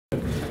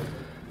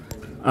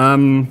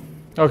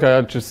Okay,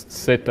 I'll just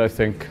sit, I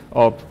think.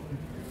 Oh,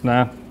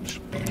 nah.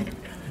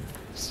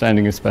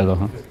 Standing is better,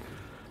 huh?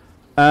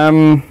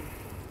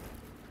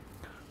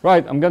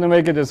 Right, I'm going to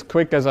make it as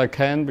quick as I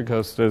can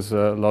because there's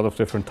a lot of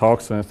different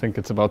talks and I think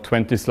it's about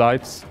 20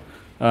 slides.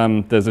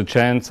 There's a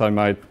chance I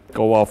might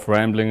go off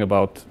rambling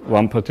about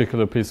one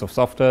particular piece of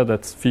software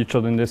that's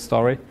featured in this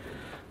story.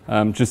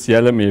 Just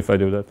yell at me if I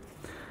do that.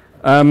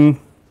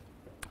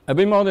 A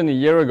bit more than a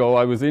year ago,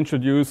 I was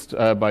introduced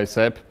by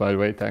Seb, by the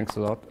way, thanks a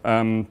lot,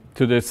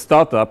 to this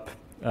startup,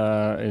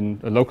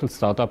 in a local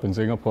startup in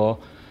Singapore.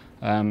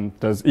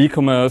 Does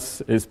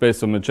e-commerce, is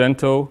based on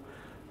Magento.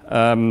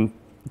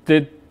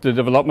 Did the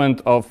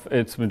development of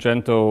its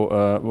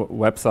Magento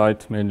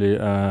website mainly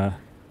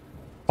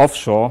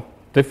offshore,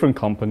 different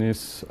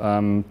companies.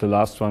 The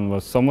last one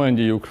was somewhere in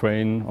the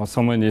Ukraine or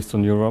somewhere in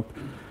Eastern Europe.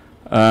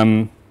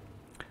 And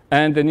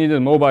they needed a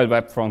mobile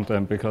web front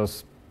end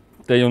because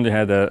they only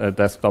had a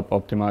desktop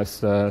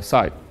optimized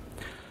site.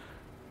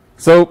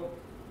 So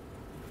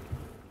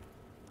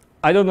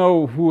I don't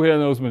know who here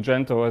knows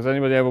Magento. Has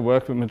anybody ever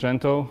worked with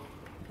Magento?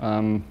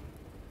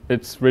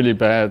 It's really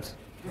bad.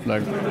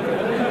 Like,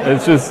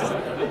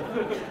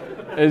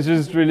 it's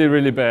just really,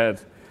 really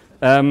bad.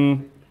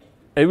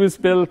 It was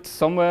built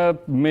somewhere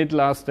mid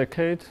last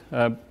decade,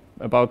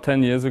 about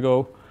 10 years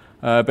ago,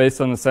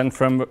 based on the Zen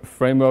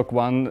Framework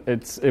 1.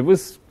 It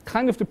was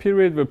kind of the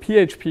period where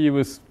PHP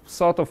was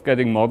sort of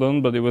getting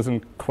modern, but it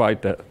wasn't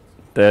quite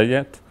there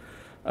yet.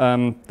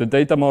 The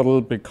data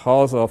model,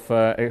 because of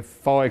for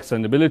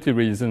extendability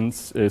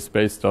reasons, is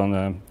based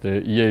on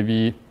the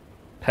EAV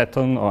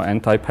pattern or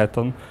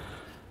anti-pattern.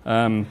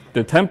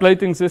 The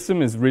templating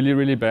system is really,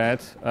 really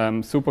bad,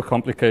 super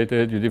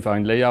complicated. You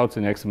define layouts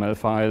in XML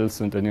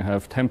files, and then you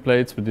have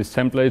templates. But these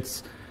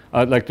templates,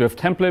 like you have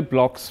template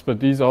blocks, but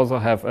these also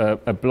have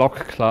a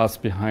block class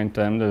behind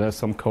them that has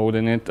some code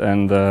in it.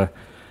 And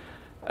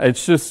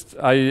it's just,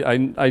 I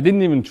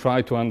didn't even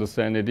try to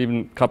understand it,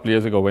 even a couple of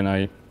years ago when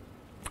I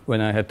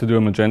had to do a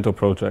Magento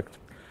project.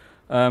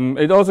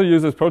 It also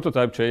uses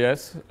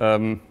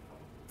prototype.js,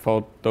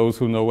 for those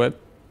who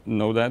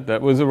know that.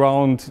 That was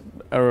around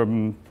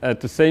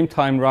at the same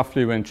time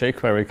roughly when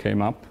jQuery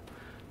came up.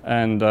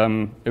 And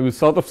it was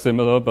sort of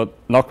similar, but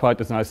not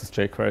quite as nice as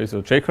jQuery.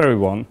 So jQuery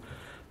won.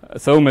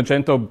 So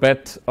Magento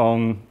bet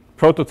on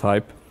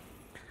prototype.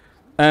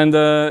 And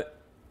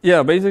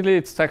yeah, basically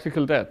it's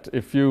tactical debt.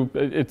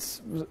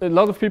 A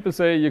lot of people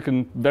say you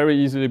can very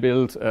easily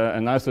build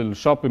a nice little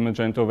shop in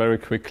Magento very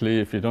quickly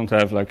if you don't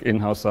have like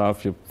in-house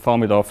stuff. You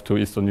farm it off to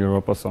Eastern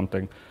Europe or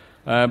something.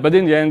 But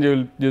in the end,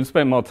 you'll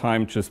spend more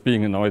time just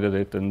being annoyed at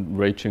it and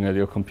raging at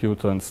your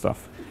computer and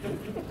stuff.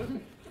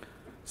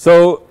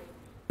 So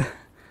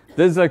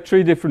there's like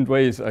three different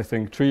ways, I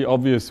think, three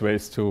obvious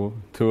ways to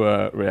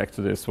react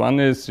to this. One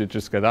is you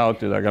just get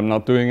out. You're like, I'm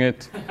not doing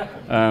it.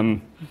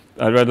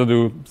 I'd rather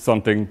do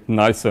something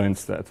nicer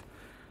instead.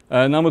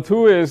 Number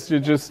two is you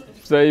just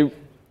say,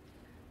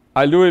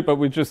 I'll do it, but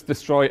we just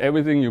destroy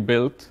everything you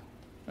built,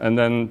 and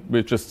then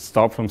we just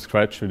start from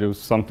scratch. We do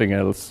something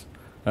else.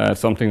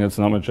 Something that's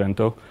not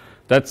Magento.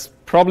 That's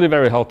probably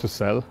very hard to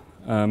sell,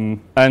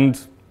 and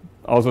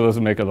also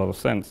doesn't make a lot of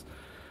sense.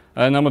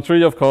 Number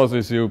three, of course,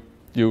 is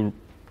you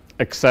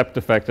accept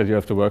the fact that you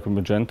have to work with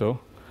Magento.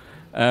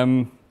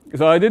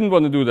 So I didn't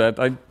want to do that.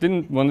 I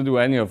didn't want to do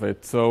any of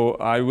it. So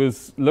I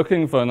was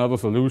looking for another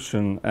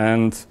solution,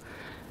 and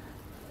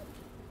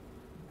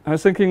I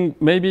was thinking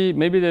maybe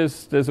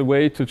there's a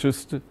way to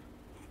just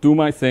do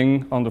my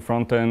thing on the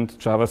front end,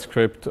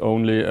 JavaScript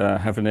only,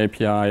 have an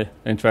API,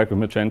 interact with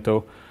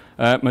Magento.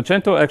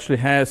 Magento actually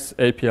has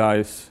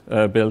APIs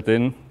built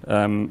in.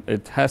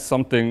 It has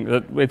something,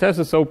 it has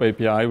a SOAP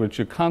API, which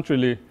you can't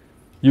really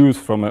use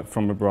from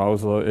a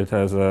browser. It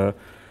has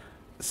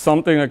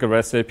something like a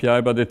REST API,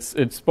 but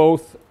it's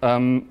both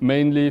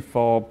mainly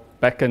for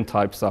backend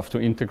type stuff to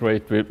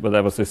integrate with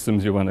whatever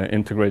systems you want to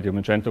integrate your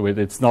Magento with.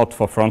 It's not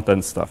for front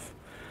end stuff.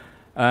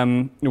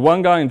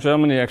 One guy in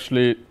Germany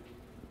actually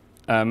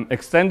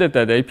extended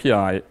that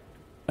API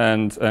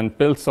and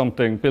built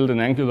an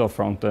Angular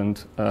front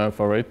end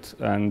for it,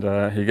 and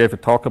he gave a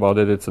talk about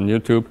it. It's on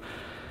YouTube.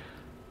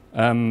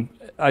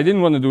 I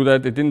didn't want to do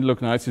that. It didn't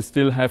look nice. You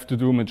still have to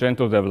do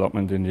Magento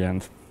development in the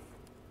end.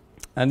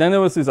 And then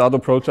there was this other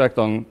project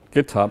on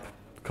GitHub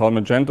called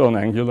Magento on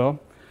Angular.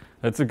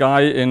 It's a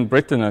guy in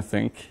Britain, I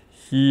think.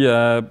 He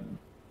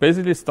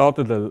basically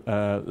started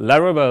a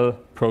Laravel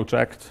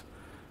project.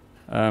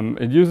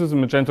 It uses a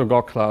Magento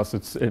Gog class.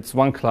 It's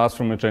one class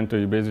from Magento.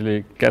 You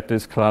basically get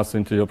this class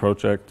into your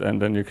project,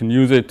 and then you can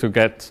use it to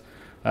get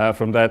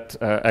from that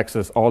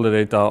access all the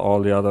data,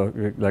 all the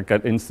other, like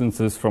get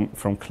instances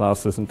from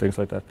classes and things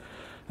like that.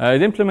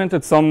 It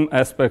implemented some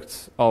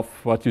aspects of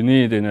what you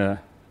need in a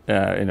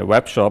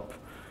web shop.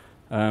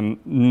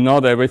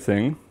 Not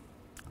everything,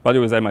 but it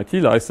was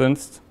MIT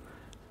licensed,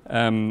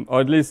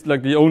 or at least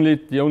like the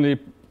only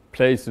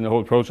place in the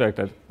whole project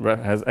that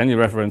has any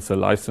reference to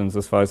license,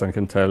 as far as I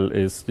can tell,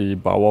 is the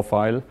Bauer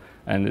file,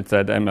 and it's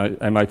at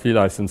MIT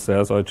license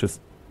there, so I just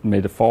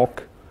made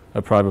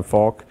a private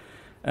fork.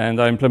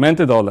 And I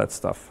implemented all that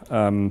stuff,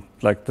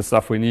 like the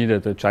stuff we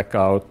needed, the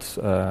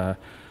checkout,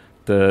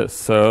 the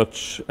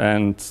search,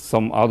 and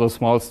some other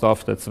small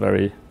stuff that's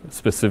very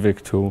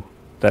specific to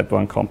that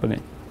one company.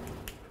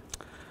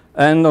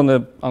 And on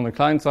the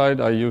client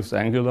side, I used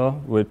Angular,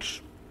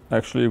 which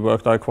actually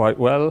worked out quite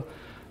well.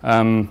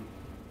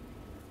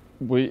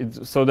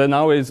 So there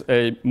now is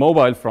a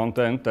mobile front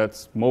end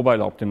that's mobile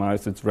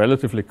optimized. It's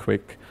relatively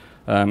quick.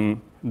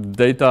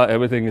 Data,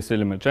 everything is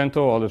still in Magento.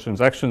 All the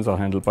transactions are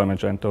handled by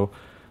Magento.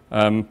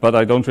 But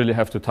I don't really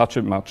have to touch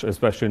it much,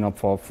 especially not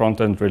for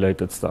front end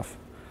related stuff.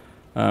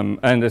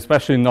 And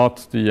especially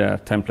not the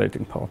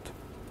templating part.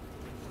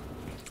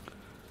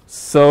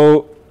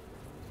 So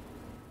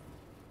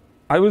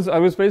I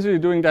was basically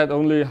doing that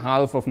only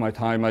half of my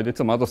time. I did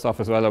some other stuff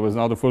as well. I was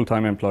not a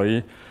full-time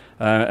employee.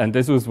 And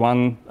this was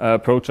one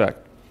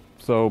project.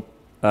 So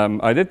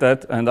I did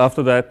that. And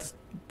after that,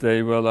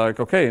 they were like,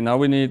 OK, now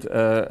we need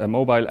a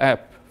mobile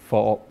app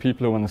for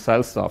people who want to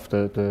sell stuff.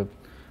 The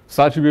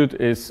StarTribute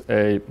is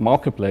a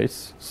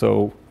marketplace.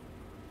 So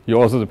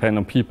you also depend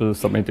on people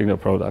submitting their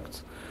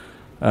products.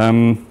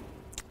 And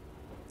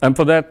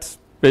for that,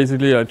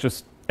 basically, I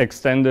just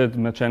extended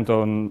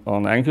Magento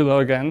on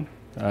Angular again.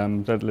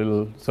 That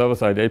little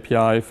server-side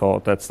API for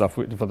that stuff,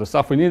 for the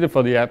stuff we needed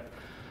for the app.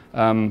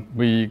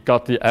 We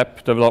got the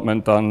app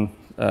development done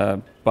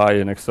by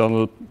an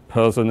external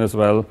person as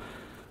well,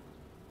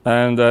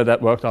 and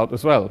that worked out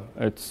as well.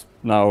 It's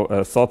now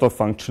a sort of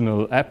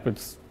functional app.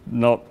 It's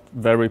not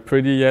very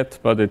pretty yet,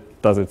 but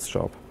it does its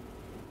job.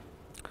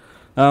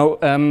 Now,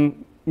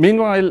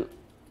 meanwhile,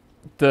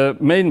 the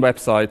main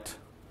website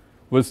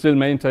was still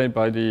maintained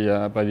by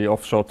the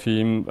offshore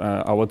team.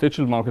 Our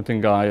digital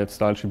marketing guy at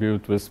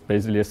StyleTribute was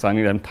basically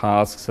assigning them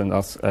tasks and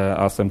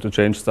asked them to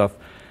change stuff.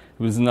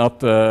 It was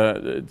not.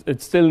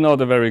 It's still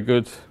not a very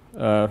good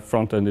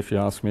front end, if you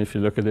ask me. If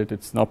you look at it,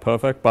 it's not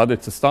perfect, but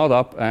it's a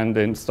startup, and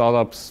in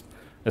startups,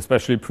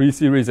 especially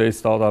pre-Series A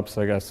startups,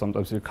 I guess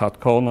sometimes you cut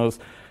corners.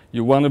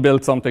 You want to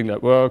build something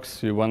that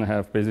works. You want to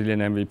have basically an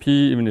MVP,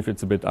 even if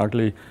it's a bit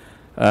ugly.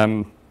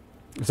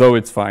 So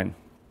it's fine.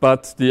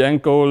 But the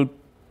end goal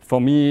for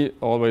me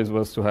always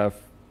was to have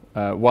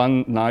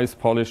one nice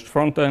polished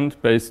front end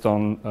based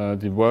on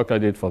the work I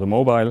did for the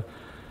mobile,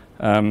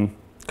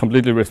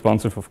 completely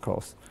responsive, of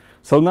course.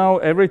 So now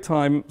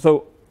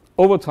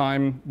over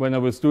time, when I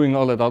was doing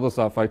all that other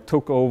stuff, I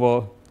took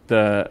over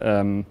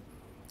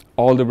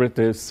all the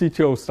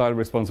CTO style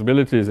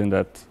responsibilities in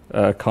that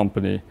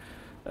company.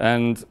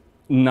 And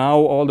now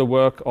all the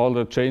work, all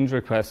the change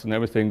requests and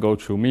everything go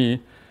through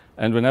me.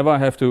 And whenever I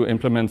have to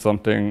implement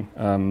something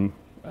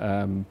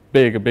a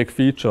big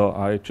feature,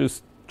 I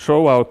just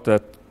throw out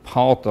that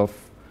part of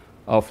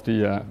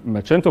the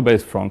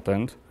Magento-based front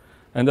end,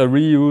 and I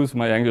reuse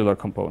my Angular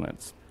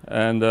components.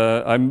 And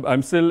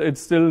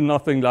it's still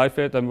nothing live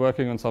yet. I'm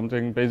working on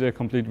something, basically a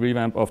complete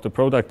revamp of the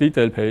product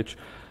detail page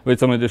with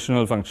some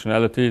additional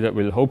functionality that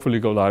will hopefully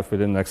go live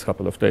within the next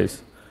couple of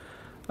days.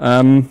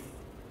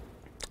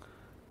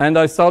 And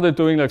I started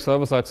doing like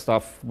server-side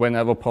stuff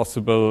whenever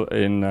possible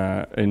in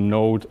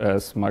Node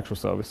as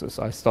microservices.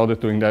 I started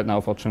doing that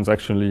now for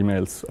transactional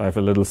emails. I have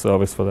a little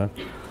service for that.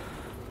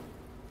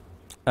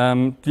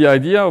 The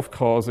idea, of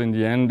course, in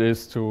the end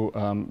is to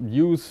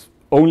use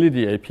only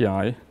the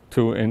API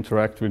to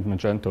interact with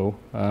Magento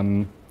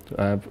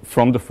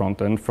from the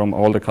front end, from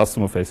all the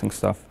customer-facing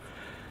stuff.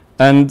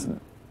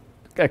 And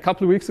a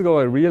couple of weeks ago,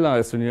 I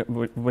realized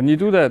when you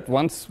do that,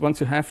 once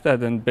you have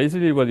that, and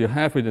basically what you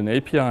have with an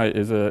API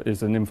is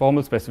an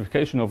informal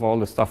specification of all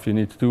the stuff you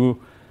need to do,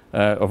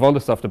 of all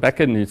the stuff the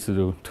backend needs to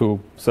do to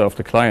serve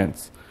the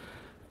clients.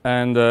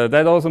 And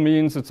that also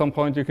means at some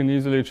point you can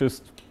easily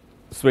just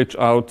switch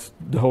out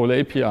the whole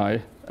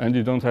API, and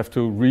you don't have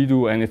to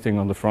redo anything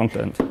on the front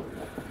end.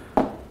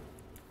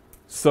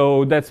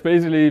 So that's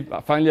basically,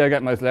 finally I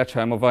get my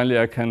sledgehammer, finally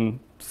I can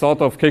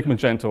sort of kick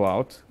Magento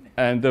out.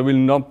 And there will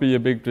not be a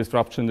big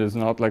disruption. There's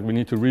not like we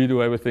need to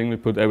redo everything. We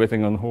put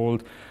everything on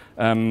hold.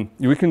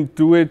 We can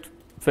do it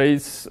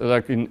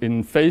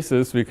in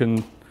phases. We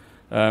do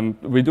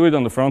it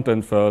on the front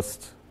end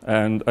first.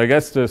 And I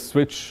guess the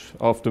switch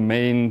of the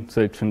main,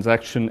 say,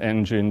 transaction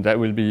engine, that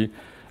will be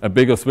a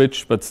bigger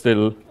switch. But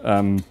still,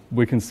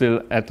 we can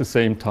still at the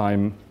same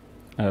time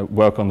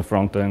work on the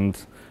front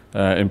end,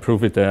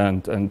 improve it there,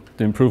 and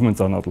the improvements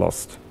are not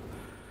lost.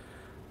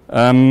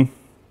 So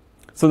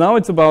now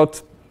it's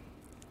about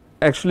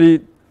actually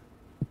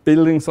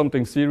building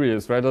something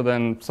serious rather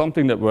than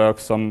something that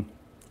works, some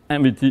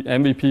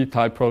MVP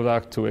type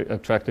product to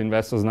attract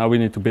investors. Now we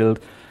need to build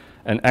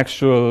an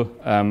actual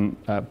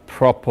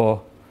proper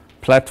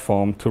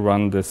platform to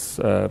run this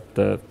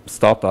the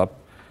startup.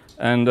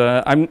 And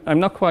I'm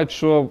not quite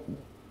sure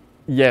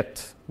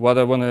yet what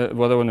I want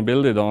to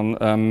build it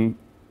on.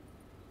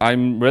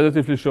 I'm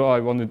relatively sure I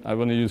want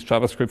to use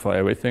JavaScript for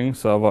everything,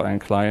 server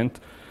and client.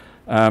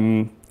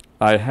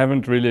 I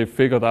haven't really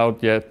figured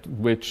out yet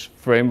which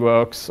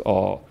frameworks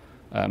or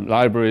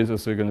libraries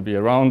are going to be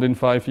around in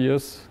 5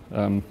 years.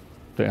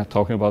 They are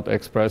talking about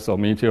Express or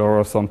Meteor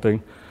or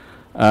something.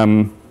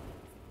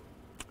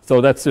 So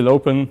that's still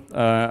open.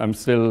 I'm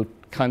still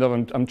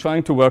I'm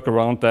trying to work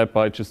around that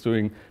by just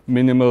doing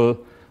minimal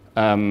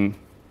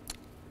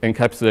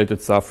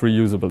encapsulated stuff,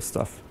 reusable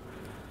stuff.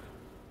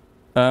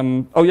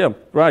 Oh yeah,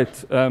 right.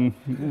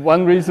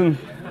 One reason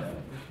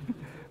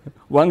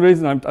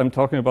I'm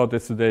talking about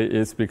this today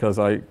is because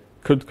I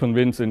could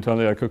convince the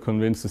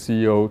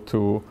CEO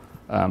to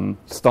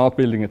start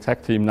building a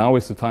tech team. Now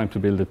is the time to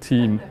build a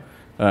team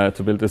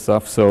to build this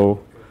stuff. So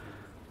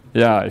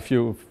yeah, if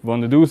you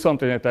want to do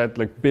something like that,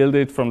 like build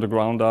it from the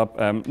ground up,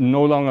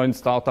 no longer in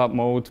startup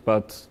mode,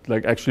 but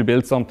like actually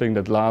build something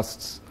that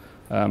lasts,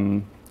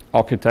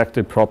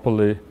 architected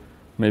properly,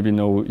 maybe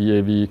no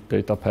EAV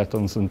data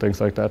patterns and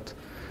things like that.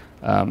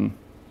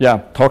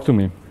 Yeah, talk to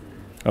me.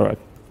 All right.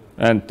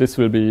 And this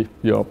will be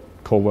your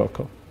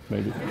coworker,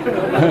 maybe.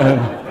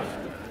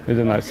 With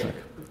a nice snack.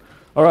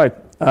 All right.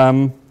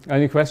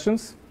 Any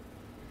questions?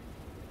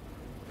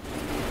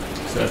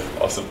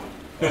 Awesome.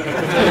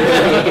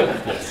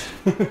 Yes.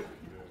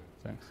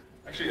 Thanks.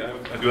 Actually,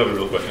 I do have a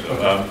real question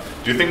though.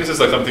 Do you think this is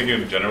like something you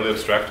can generally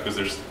abstract, because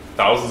there's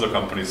thousands of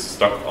companies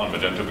stuck on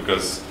Magento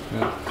because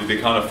they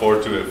can't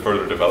afford to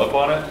further develop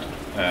on it,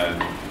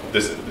 and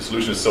the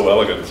solution is so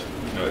elegant.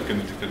 You know, it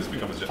can just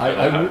become a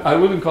I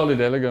wouldn't call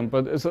it elegant,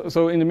 but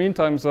so in the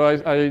meantime,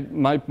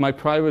 my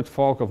private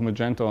fork of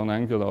Magento on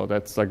Angular,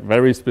 that's like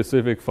very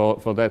specific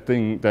for that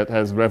thing that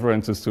has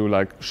references to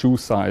like shoe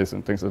size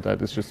and things like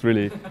that. It's just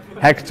really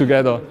hacked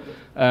together.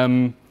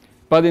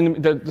 But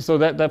so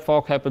that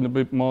fork happened a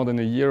bit more than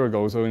a year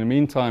ago. So in the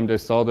meantime, they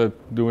started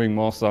doing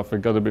more stuff.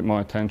 It got a bit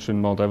more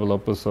attention, more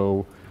developers.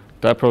 So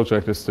that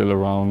project is still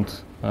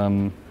around.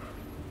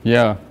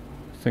 Yeah.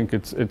 I think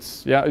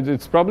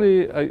it's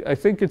probably, I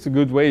think it's a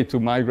good way to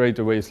migrate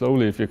away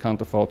slowly if you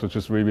can't afford to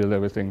just rebuild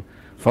everything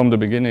from the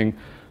beginning.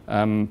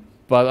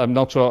 But I'm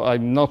not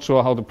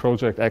sure how the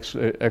project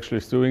actually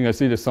is doing. I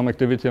see there's some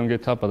activity on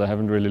GitHub, but I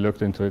haven't really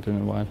looked into it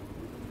in a while.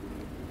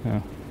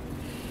 Yeah.